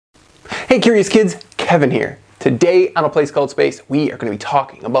Hey curious kids, Kevin here. Today on A Place Called Space, we are going to be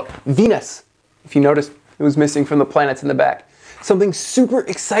talking about Venus. If you noticed, it was missing from the planets in the back. Something super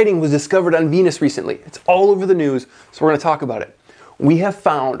exciting was discovered on Venus recently. It's all over the news, so we're going to talk about it. We have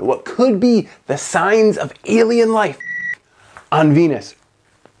found what could be the signs of alien life on Venus.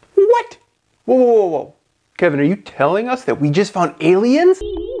 What? Whoa, whoa, whoa, whoa. Kevin, are you telling us that we just found aliens?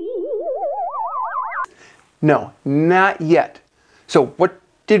 No, not yet. So what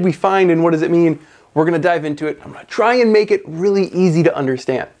did we find and what does it mean? We're going to dive into it. I'm going to try and make it really easy to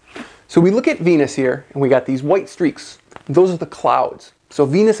understand. So we look at Venus here and we got these white streaks. Those are the clouds. So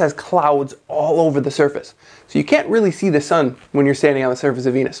Venus has clouds all over the surface. So you can't really see the sun when you're standing on the surface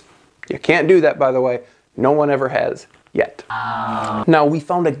of Venus. You can't do that, by the way. No one ever has yet. Now we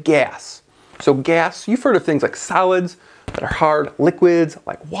found a gas. So gas, you've heard of things like solids that are hard, liquids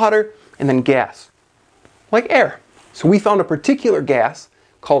like water, and then gas, like air. So we found a particular gas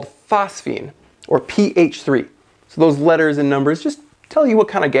called phosphine, or pH3. So those letters and numbers just tell you what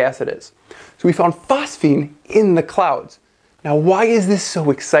kind of gas it is. So we found phosphine in the clouds. Now why is this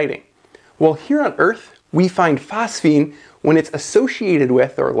so exciting? Well, here on Earth, we find phosphine when it's associated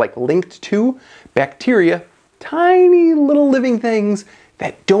with, or like linked to, bacteria, tiny little living things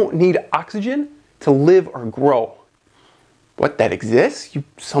that don't need oxygen to live or grow. What, that exists?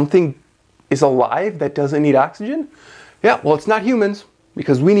 Something is alive that doesn't need oxygen? Yeah, well, it's not humans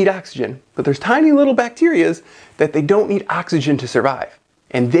because we need oxygen, but there's tiny little bacterias that they don't need oxygen to survive,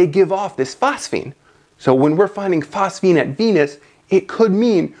 and they give off this phosphine. So when we're finding phosphine at Venus, it could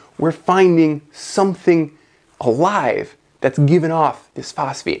mean we're finding something alive that's giving off this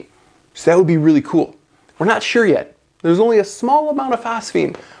phosphine. So that would be really cool. We're not sure yet. There's only a small amount of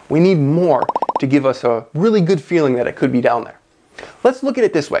phosphine. We need more to give us a really good feeling that it could be down there. Let's look at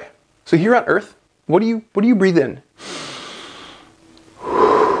it this way. So here on Earth, what do you breathe in?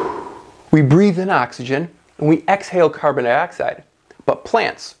 We breathe in oxygen and we exhale carbon dioxide. But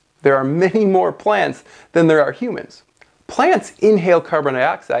plants, there are many more plants than there are humans. Plants inhale carbon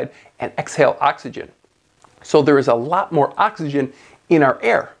dioxide and exhale oxygen. So there is a lot more oxygen in our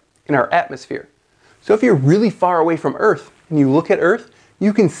air, in our atmosphere. So if you're really far away from Earth and you look at Earth,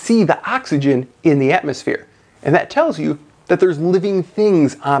 you can see the oxygen in the atmosphere. And that tells you that there's living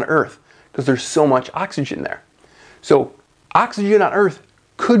things on Earth because there's so much oxygen there. So oxygen on Earth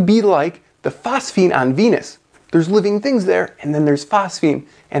could be like the phosphine on Venus. There's living things there and then there's phosphine,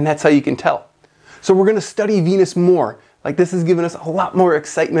 and that's how you can tell. So we're going to study Venus more. Like, this has given us a lot more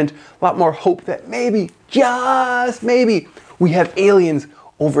excitement, a lot more hope that maybe, just maybe, we have aliens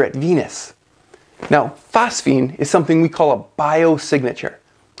over at Venus. Now, phosphine is something we call a biosignature,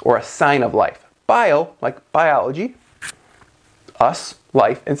 or a sign of life. Bio, like biology, us,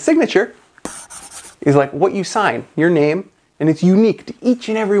 life, and signature is like what you sign, your name, and it's unique to each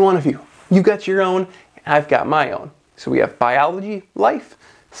and every one of you. You've got your own, and I've got my own. So we have biology, life,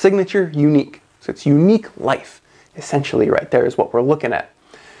 signature, unique. So it's unique life, essentially, right there is what we're looking at.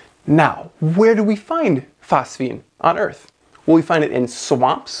 Now, where do we find phosphine on Earth? Well, we find it in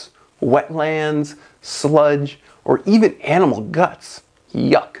swamps, wetlands, sludge, or even animal guts.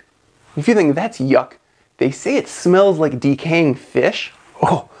 Yuck. If you think that's yuck, they say it smells like decaying fish,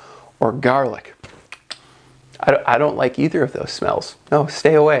 or garlic. I don't like either of those smells. No,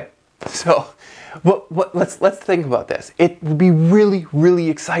 stay away. So, let's think about this. It would be really, really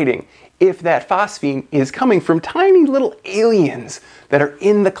exciting if that phosphine is coming from tiny little aliens that are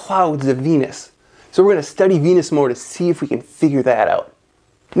in the clouds of Venus. So we're going to study Venus more to see if we can figure that out.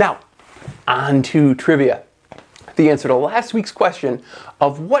 Now, on to trivia. The answer to last week's question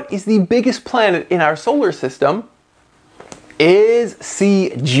of what is the biggest planet in our solar system is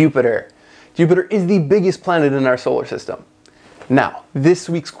C, Jupiter. Jupiter is the biggest planet in our solar system. Now, this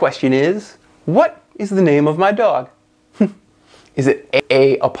week's question is, what is the name of my dog? Is it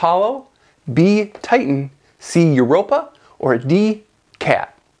A, Apollo, B, Titan, C, Europa, or D,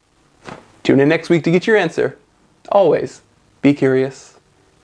 Cat? Tune in next week to get your answer. Always, be curious.